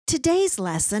Today's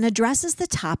lesson addresses the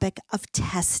topic of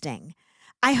testing.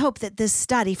 I hope that this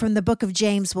study from the book of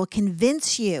James will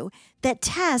convince you that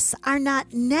tests are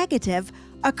not negative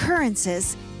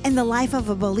occurrences in the life of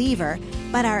a believer,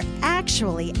 but are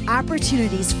actually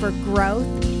opportunities for growth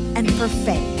and for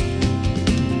faith.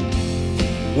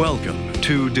 Welcome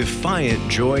to Defiant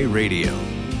Joy Radio.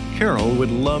 Carol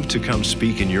would love to come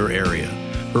speak in your area.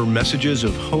 Her messages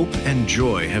of hope and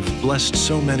joy have blessed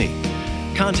so many.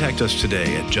 Contact us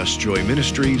today at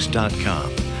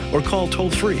justjoyministries.com or call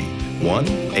toll-free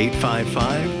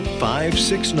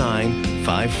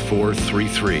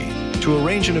 1-855-569-5433 to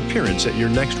arrange an appearance at your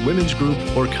next women's group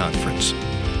or conference.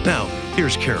 Now,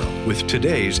 here's Carol with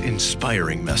today's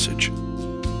inspiring message.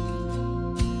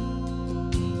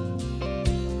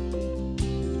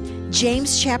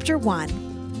 James chapter 1,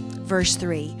 verse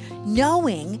 3,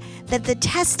 knowing that the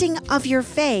testing of your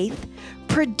faith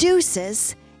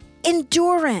produces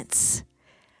endurance.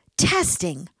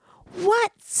 Testing.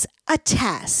 What's a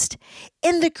test?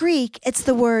 In the Greek, it's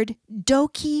the word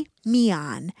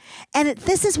dokimion, and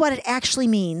this is what it actually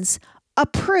means: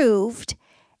 approved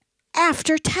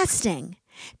after testing.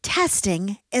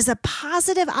 Testing is a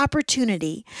positive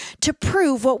opportunity to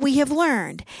prove what we have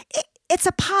learned. It's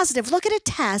a positive. Look at a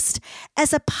test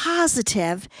as a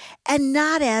positive and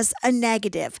not as a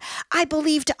negative. I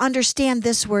believe to understand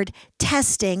this word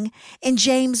testing in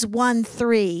James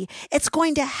 1:3, it's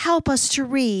going to help us to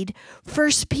read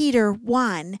 1 Peter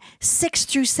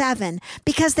 1:6-7,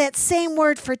 because that same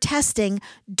word for testing,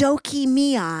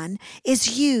 dokimion,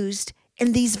 is used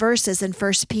in these verses in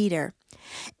 1 Peter.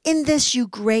 In this you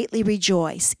greatly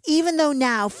rejoice, even though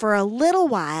now for a little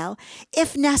while,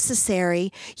 if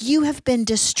necessary, you have been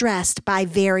distressed by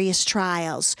various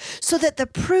trials, so that the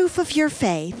proof of your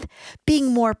faith,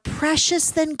 being more precious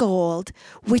than gold,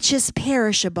 which is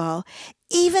perishable,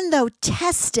 even though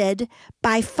tested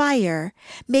by fire,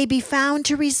 may be found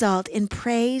to result in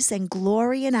praise and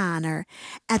glory and honor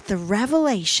at the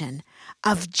revelation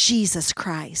of Jesus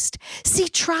Christ. See,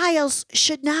 trials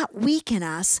should not weaken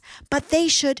us, but they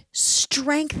should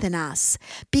strengthen us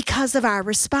because of our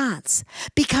response,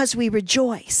 because we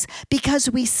rejoice,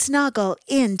 because we snuggle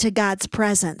into God's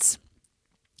presence.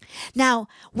 Now,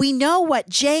 we know what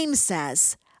James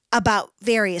says about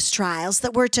various trials,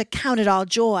 that we're to count it all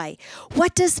joy.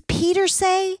 What does Peter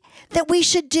say that we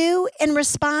should do in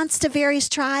response to various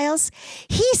trials?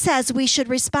 He says we should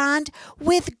respond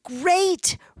with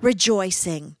great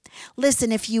rejoicing.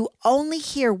 Listen, if you only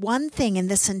hear one thing in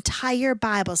this entire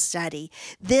Bible study,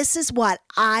 this is what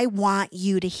I want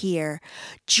you to hear.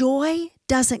 Joy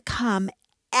doesn't come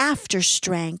after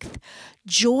strength.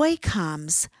 Joy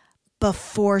comes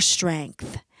before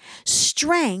strength.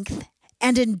 Strength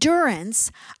and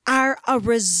endurance are a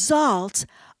result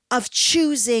of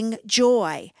choosing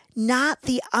joy, not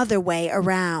the other way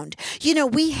around. You know,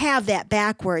 we have that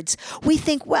backwards. We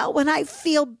think, well, when I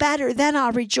feel better, then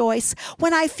I'll rejoice.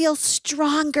 When I feel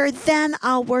stronger, then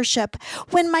I'll worship.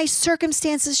 When my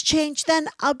circumstances change, then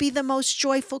I'll be the most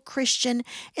joyful Christian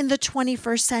in the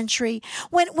 21st century.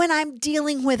 When I'm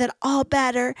dealing with it all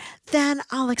better, then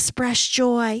I'll express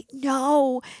joy.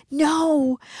 No.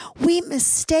 We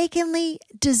mistakenly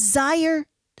desire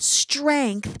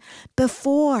strength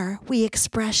before we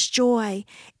express joy,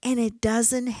 and it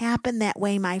doesn't happen that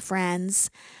way, my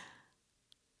friends.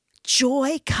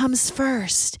 Joy comes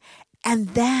first, and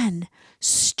then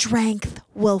strength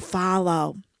will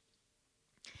follow.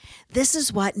 This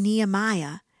is what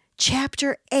Nehemiah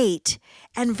chapter 8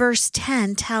 and verse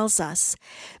 10 tells us.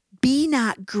 Be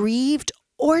not grieved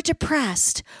or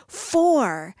depressed,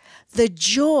 for the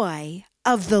joy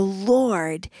of the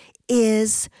Lord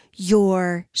is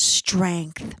your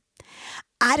strength.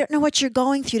 I don't know what you're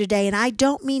going through today, and I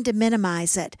don't mean to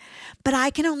minimize it, but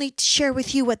I can only share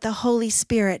with you what the Holy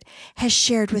Spirit has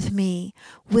shared with me.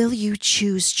 Will you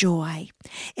choose joy?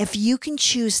 If you can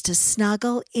choose to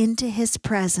snuggle into His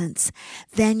presence,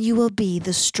 then you will be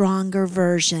the stronger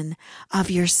version of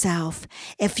yourself.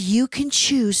 If you can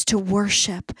choose to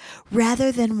worship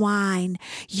rather than whine,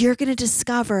 you're going to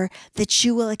discover that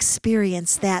you will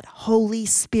experience that Holy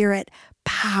Spirit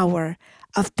power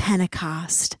of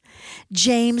Pentecost.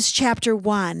 James chapter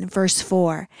 1, verse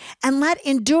 4, and let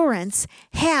endurance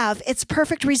have its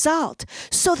perfect result,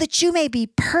 so that you may be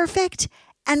perfect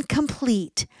and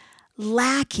complete,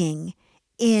 lacking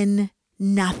in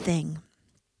nothing.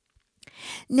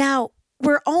 Now,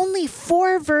 we're only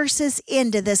 4 verses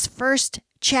into this first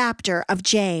chapter of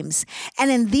James,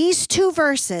 and in these 2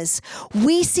 verses,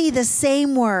 we see the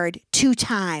same word 2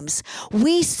 times.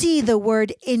 We see the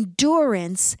word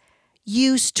endurance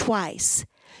used twice.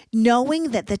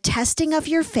 Knowing that the testing of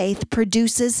your faith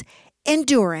produces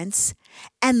endurance,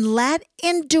 and let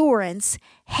endurance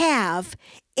have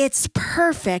its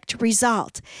perfect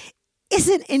result.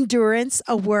 Isn't endurance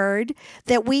a word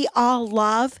that we all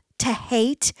love to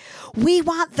hate? We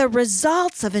want the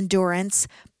results of endurance,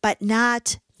 but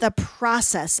not the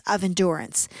process of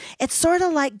endurance. It's sort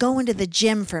of like going to the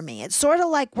gym for me. It's sort of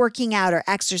like working out or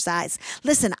exercise.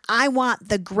 Listen, I want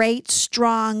the great,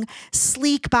 strong,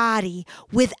 sleek body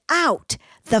without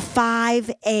the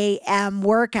 5 a.m.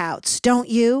 workouts, don't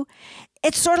you?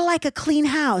 It's sort of like a clean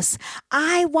house.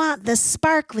 I want the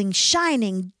sparkling,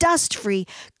 shining, dust-free,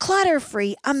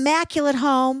 clutter-free, immaculate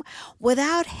home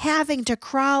without having to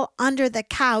crawl under the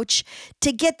couch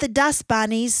to get the dust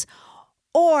bunnies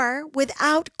or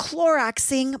without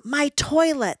Cloroxing my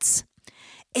toilets.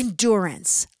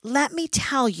 Endurance. Let me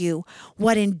tell you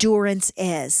what endurance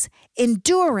is.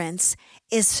 Endurance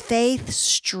is faith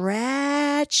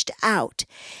stretched out.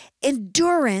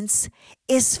 Endurance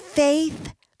is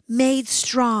faith made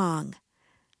strong.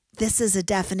 This is a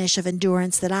definition of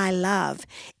endurance that I love.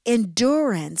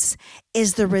 Endurance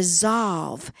is the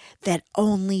resolve that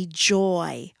only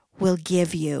joy will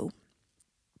give you.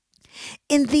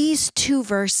 In these two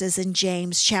verses in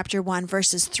James chapter 1,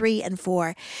 verses 3 and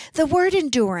 4, the word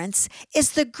endurance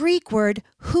is the Greek word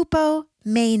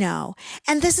hupomeno,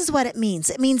 and this is what it means.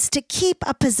 It means to keep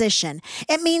a position.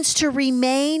 It means to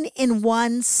remain in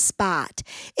one spot.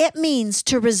 It means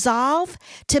to resolve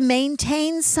to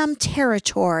maintain some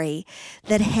territory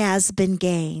that has been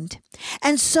gained.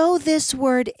 And so this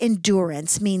word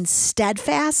endurance means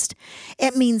steadfast.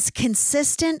 It means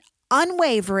consistent,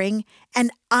 unwavering, and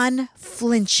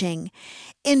unflinching.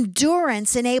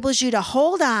 Endurance enables you to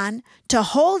hold on, to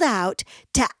hold out,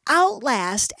 to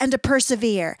outlast, and to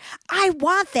persevere. I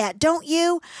want that, don't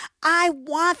you? I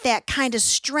want that kind of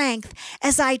strength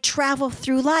as I travel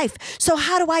through life. So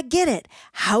how do I get it?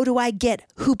 How do I get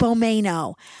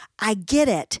hupomeno? I get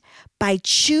it by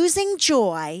choosing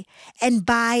joy and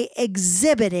by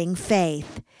exhibiting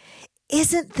faith.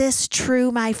 Isn't this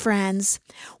true, my friends?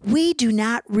 We do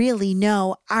not really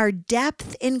know our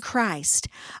depth in Christ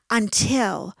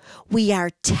until we are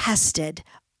tested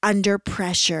under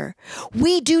pressure.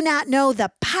 We do not know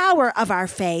the power of our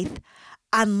faith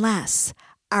unless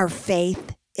our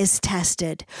faith is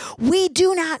tested. We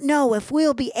do not know if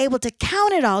we'll be able to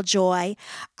count it all joy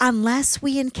unless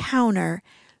we encounter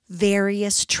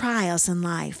various trials in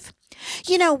life.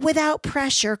 You know, without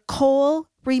pressure, coal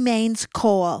remains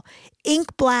coal.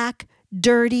 Ink black,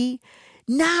 dirty,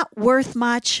 not worth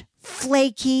much,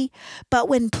 flaky, but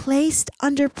when placed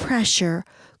under pressure,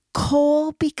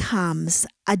 coal becomes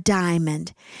a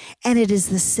diamond. And it is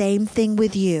the same thing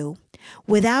with you.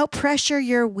 Without pressure,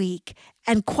 you're weak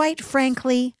and quite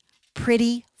frankly,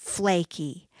 pretty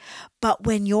flaky. But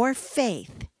when your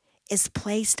faith is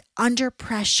placed under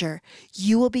pressure,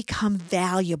 you will become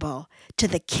valuable to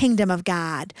the kingdom of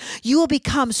God. You will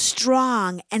become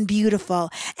strong and beautiful,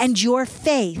 and your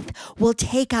faith will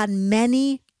take on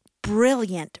many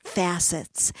brilliant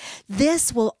facets.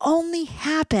 This will only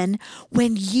happen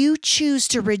when you choose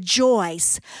to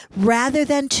rejoice rather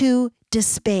than to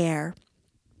despair.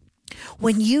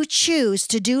 When you choose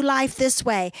to do life this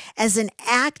way as an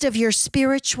act of your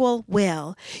spiritual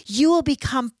will, you will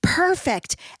become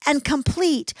perfect and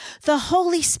complete. The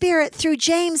Holy Spirit through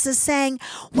James is saying,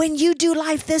 when you do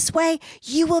life this way,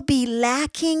 you will be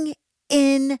lacking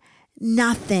in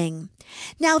nothing.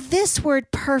 Now, this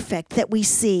word perfect that we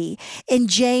see in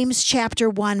James chapter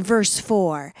 1, verse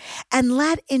 4, and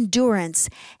let endurance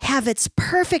have its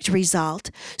perfect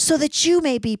result so that you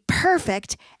may be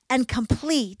perfect and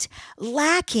complete,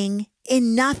 lacking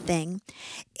in nothing,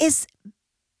 is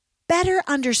better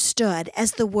understood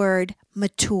as the word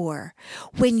mature.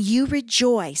 When you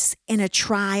rejoice in a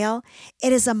trial,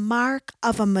 it is a mark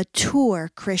of a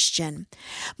mature Christian.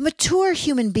 Mature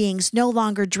human beings no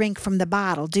longer drink from the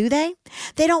bottle, do they?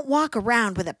 They don't walk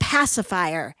around with a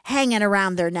pacifier hanging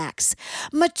around their necks.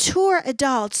 Mature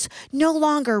adults no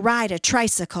longer ride a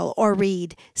tricycle or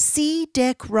read, "See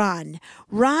Dick run,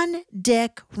 run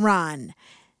Dick run,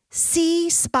 see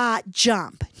Spot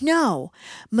jump." No,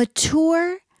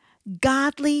 mature,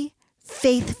 godly,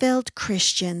 faith-filled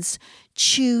Christians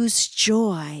choose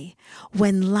joy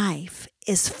when life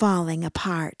is falling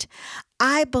apart.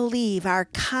 I believe our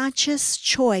conscious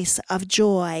choice of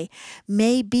joy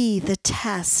may be the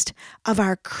test of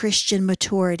our Christian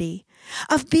maturity,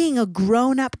 of being a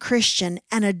grown-up Christian,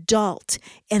 an adult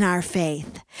in our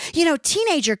faith. You know,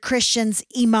 teenager Christians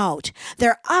emote.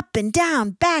 They're up and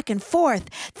down, back and forth.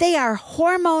 They are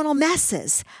hormonal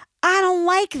messes. I don't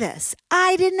like this.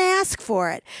 I didn't ask for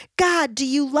it. God, do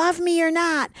you love me or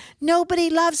not? Nobody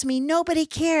loves me. Nobody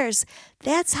cares.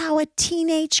 That's how a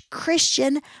teenage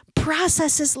Christian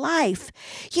processes life.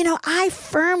 I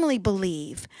firmly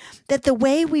believe that the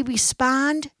way we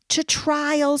respond to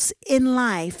trials in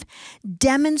life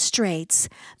demonstrates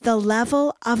the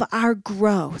level of our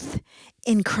growth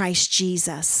in Christ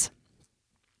Jesus.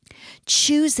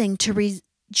 Choosing to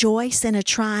rejoice in a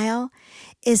trial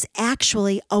is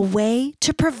actually a way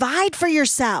to provide for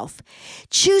yourself.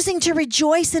 Choosing to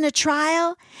rejoice in a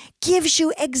trial gives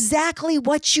you exactly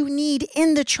what you need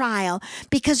in the trial,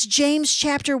 because James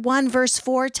chapter 1 verse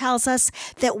 4 tells us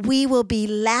that we will be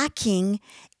lacking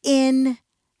in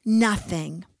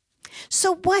nothing.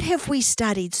 So what have we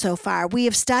studied so far? We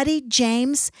have studied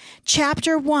James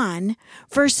chapter 1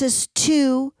 verses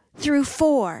 2 through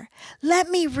 4. Let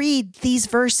me read these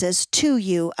verses to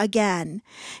you again.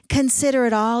 Consider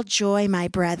it all joy, my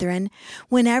brethren,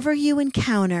 whenever you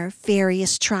encounter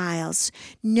various trials,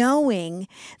 knowing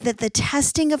that the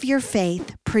testing of your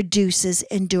faith produces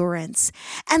endurance.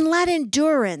 And let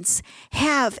endurance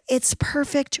have its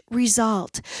perfect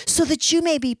result, so that you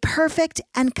may be perfect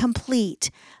and complete,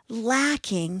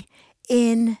 lacking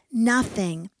in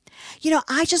nothing.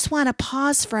 I just want to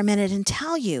pause for a minute and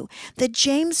tell you that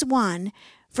James 1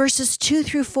 verses 2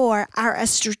 through 4 are a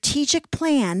strategic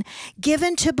plan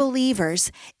given to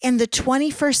believers in the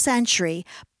 21st century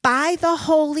by the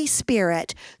Holy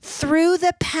Spirit through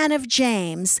the pen of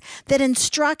James that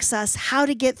instructs us how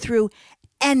to get through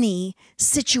any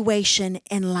situation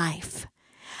in life.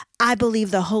 I believe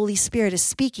the Holy Spirit is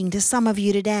speaking to some of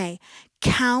you today.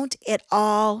 Count it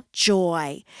all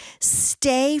joy.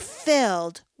 Stay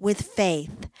filled with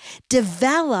faith.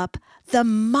 Develop the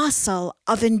muscle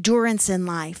of endurance in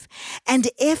life. And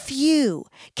if you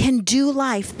can do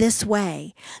life this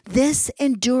way, this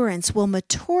endurance will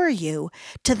mature you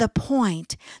to the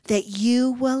point that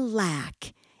you will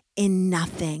lack in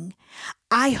nothing.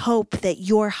 I hope that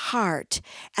your heart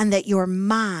and that your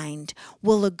mind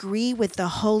will agree with the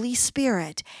Holy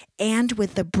Spirit and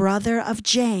with the brother of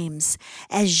James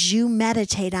as you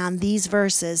meditate on these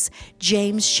verses,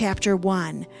 James chapter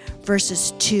 1,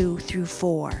 verses 2 through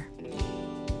 4.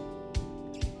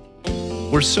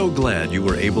 We're so glad you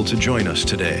were able to join us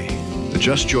today. The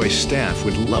Just Joy staff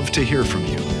would love to hear from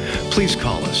you. Please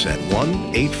call us at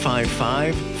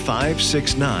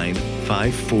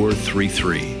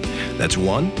 1-855-569-5433. That's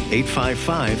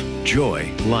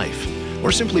 1-855-JOY-LIFE.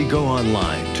 Or simply go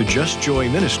online to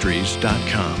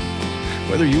justjoyministries.com.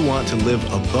 Whether you want to live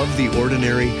above the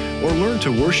ordinary or learn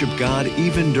to worship God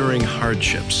even during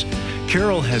hardships,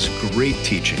 Carol has great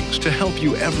teachings to help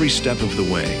you every step of the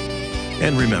way.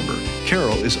 And remember,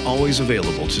 Carol is always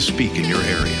available to speak in your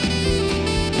area.